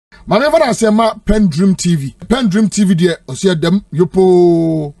Manever I say ma PENDREAM TV. PENDREAM TV there, or see them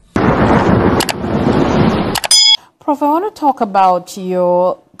yopo. Prof, I want to talk about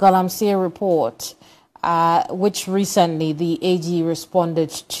your Galammişey report, which recently the AG responded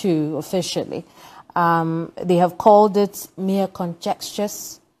to officially. They have called it mere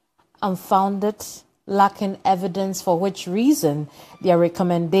conjectures, unfounded, lacking evidence, for which reason their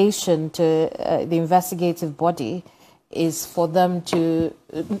recommendation to the investigative body is for them to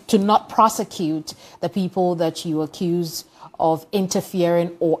not prosecute the people that you accuse of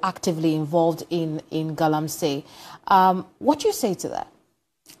interfering or actively involved in Galammişey. What do you say to that?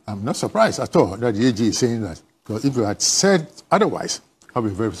 I'm not surprised at all that the AG is saying that, because if you had said otherwise, I'd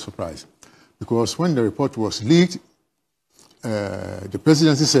be very surprised. Because when the report was leaked, the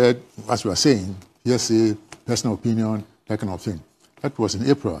presidency said, as we are saying, hearsay, personal opinion, that kind of thing. That was in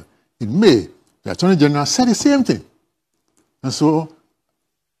April. In May, the Attorney General said the same thing. And so,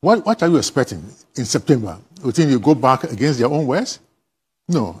 what are you expecting in September? You think you go back against their own words?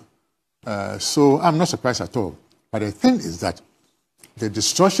 No. So I'm not surprised at all. But the thing is that the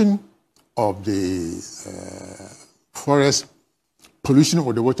destruction of the forest, pollution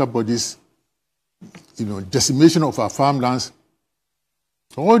of the water bodies, decimation of our farmlands,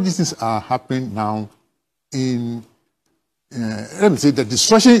 all these things are happening now in, let me say, the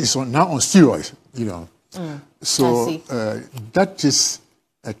destruction is now on steroids, So that is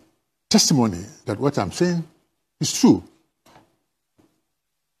a testimony that what I'm saying is true.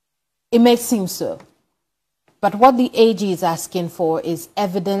 It may seem so. But what the AG is asking for is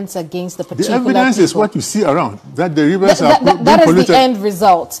evidence against the particular The evidence people. is what you see around, that the rivers are being that is polluted. the end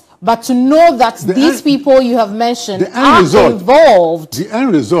result. But to know that these people you have mentioned are involved. The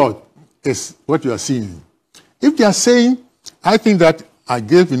end result is what you are seeing. If they are saying, I think that I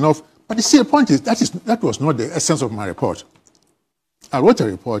gave enough, but you see, the point is that was not the essence of my report. I wrote a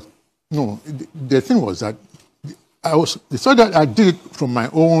report. No, the thing was that so that I did it from my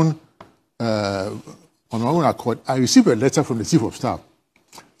own, on my own accord. I received a letter from the Chief of Staff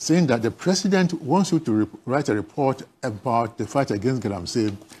saying that the President wants you to write a report about the fight against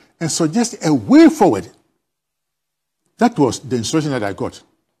Galammişey and suggest a way forward. That was the instruction that I got.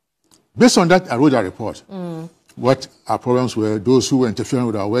 Based on that, I wrote a report. What our problems were, those who were interfering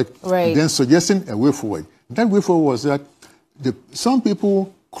with our work, and then suggesting a way forward. That way forward was that some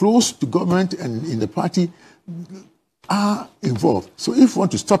people close to government and in the party are involved. So if you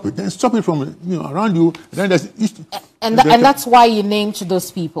want to stop it, then stop it from around you. Then that's why you named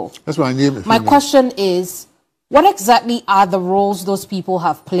those people. That's why I named it. My question is, what exactly are the roles those people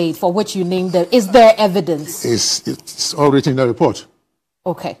have played for which you named them? Is there evidence? It's all written in the report.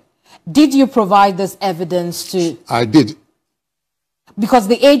 Okay. Did you provide this evidence to... I did. Because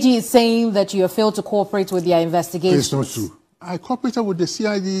the AG is saying that you have failed to cooperate with their investigations. It's not true. I cooperated with the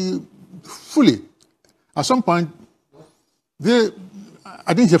CID fully. At some point, I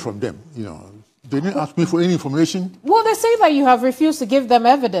didn't hear from them, They didn't ask me for any information. Well, they say that you have refused to give them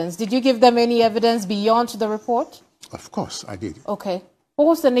evidence. Did you give them any evidence beyond the report? Of course, I did. Okay. What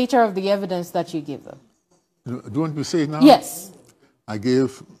was the nature of the evidence that you gave them? Do you want me to say it now? Yes. I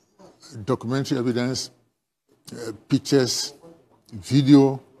gave documentary evidence, pictures,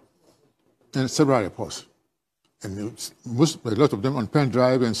 video, and several reports. And a lot of them on pen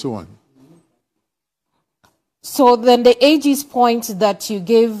drive and so on. So then the AG's point that you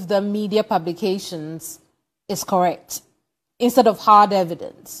gave the media publications is correct, instead of hard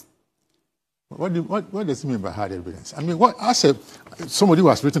evidence. What does it mean by hard evidence? I mean, I said, somebody who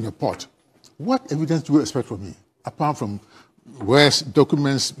has written a report, what evidence do you expect from me, apart from words,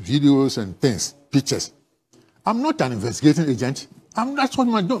 documents, videos, and things, pictures? I'm not an investigating agent. That's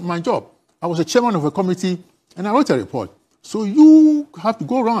not my job. I was a chairman of a committee, and I wrote a report. So you have to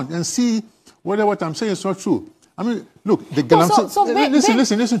go around and see whether what I'm saying is not true. I mean, look, the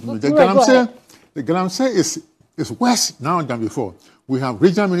Galammişey, listen to me. The Galammişey is worse now than before. We have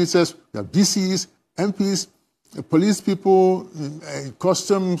regional ministers, we have DCs, MPs, police people,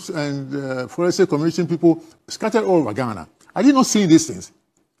 customs and forestry commission people scattered all over Ghana. I did not see these things.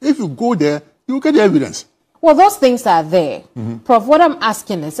 If you go there, you will get the evidence. Well, those things are there. Prof, what I'm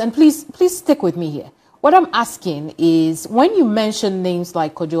asking is, and please stick with me here. What I'm asking is, when you mention names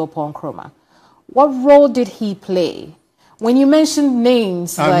like Kojo Oppong, what role did he play? When you mention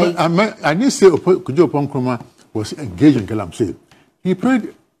names like... I didn't say Kojo Oppong was engaged in Galammişey.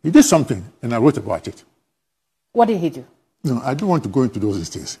 He did something, and I wrote about it. What did he do? No, I don't want to go into those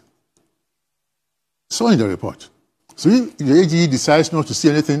things. So in the report. So if the AG decides not to see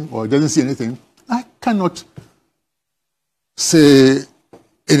anything or doesn't see anything, I cannot say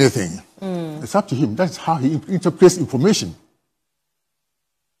anything. It's up to him. That's how he interprets information.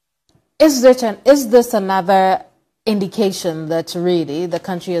 Is this another indication that really the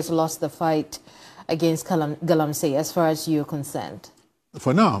country has lost the fight against Galammişey as far as you're concerned?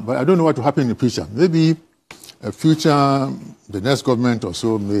 For now, but I don't know what will happen in the future. Maybe the next government or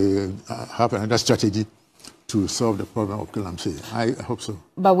so may have another strategy to solve the problem of Galammişey. I hope so.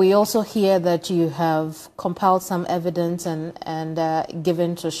 But we also hear that you have compiled some evidence and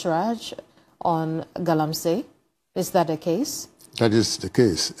given to Shraj on Galammişey. Is that the case? That is the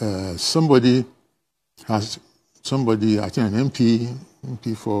case. Somebody, I think an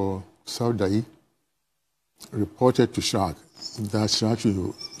MP for Saudi, reported to Shraj that Shraj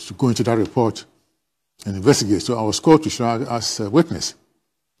should go into that report and investigate. So I was called to Shraj as a witness.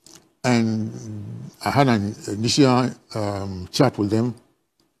 And I had an initial chat with them,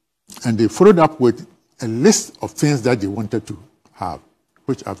 and they followed up with a list of things that they wanted to have,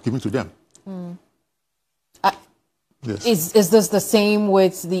 which I've given to them. Yes. Is this the same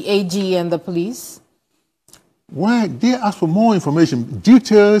with the AG and the police? Well, they asked for more information,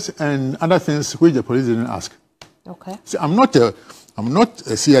 details and other things which the police didn't ask. Okay. See, I'm not a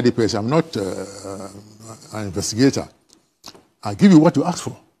CID person. I'm not an investigator. I give you what you ask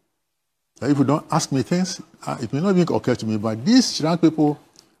for. If you don't ask me things, it may not even occur to me. But these Sri Lankan people,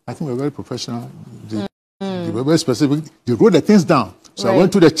 I think, were very professional. They were very specific. They wrote the things down. So I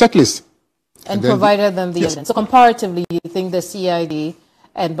went to the checklist. And provided them the evidence. So comparatively, you think the CID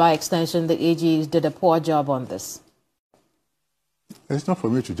and by extension the AG did a poor job on this? It's not for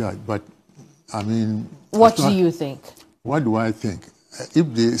me to judge, but I mean... What do you think? What do I think?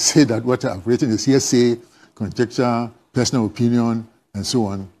 If they say that what I've written is hearsay, conjecture, personal opinion, and so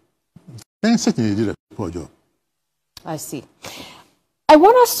on, then certainly they did a poor job. I see. I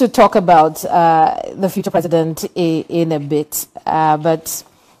want us to talk about the future president in a bit, but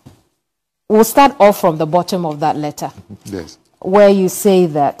we'll start off from the bottom of that letter. Yes. Where you say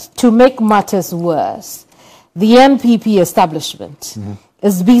that, to make matters worse, the NPP establishment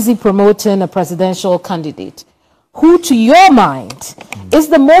is busy promoting a presidential candidate who, to your mind, is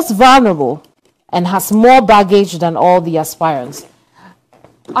the most vulnerable and has more baggage than all the aspirants.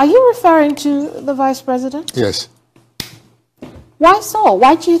 Are you referring to the vice president? Yes. Why so?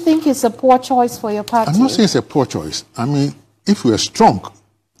 Why do you think it's a poor choice for your party? I'm not saying it's a poor choice. I mean, if we are strong,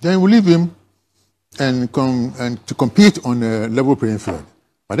 then we leave him and to compete on a level playing field.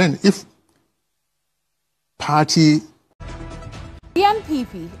 But then if party... The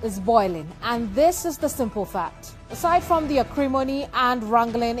NPP is boiling, and this is the simple fact. Aside from the acrimony and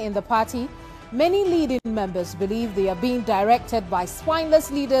wrangling in the party, many leading members believe they are being directed by spineless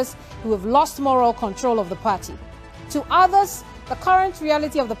leaders who have lost moral control of the party. To others, the current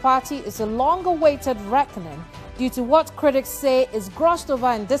reality of the party is a long-awaited reckoning due to what critics say is grossed over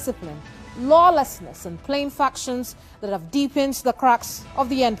indiscipline, lawlessness and plain factions that have deepened the cracks of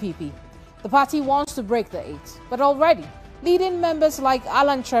the NPP. The party wants to break the eight, but already leading members like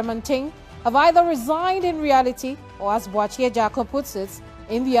Alan Tremonting have either resigned in reality or, as Woreixe Jacob puts it,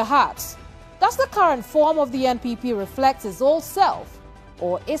 in their hearts. Does the current form of the NPP reflect his old self,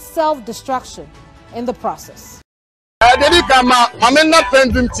 or is self-destruction in the process?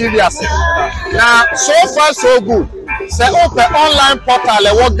 PENDREAM TV now, so far so good. Say open online portal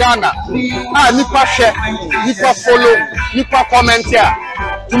e Ghana. Nipa share, nipa follow, nipa comment here.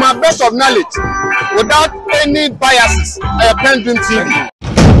 To my best of knowledge, without any biases, PENDREAM TV.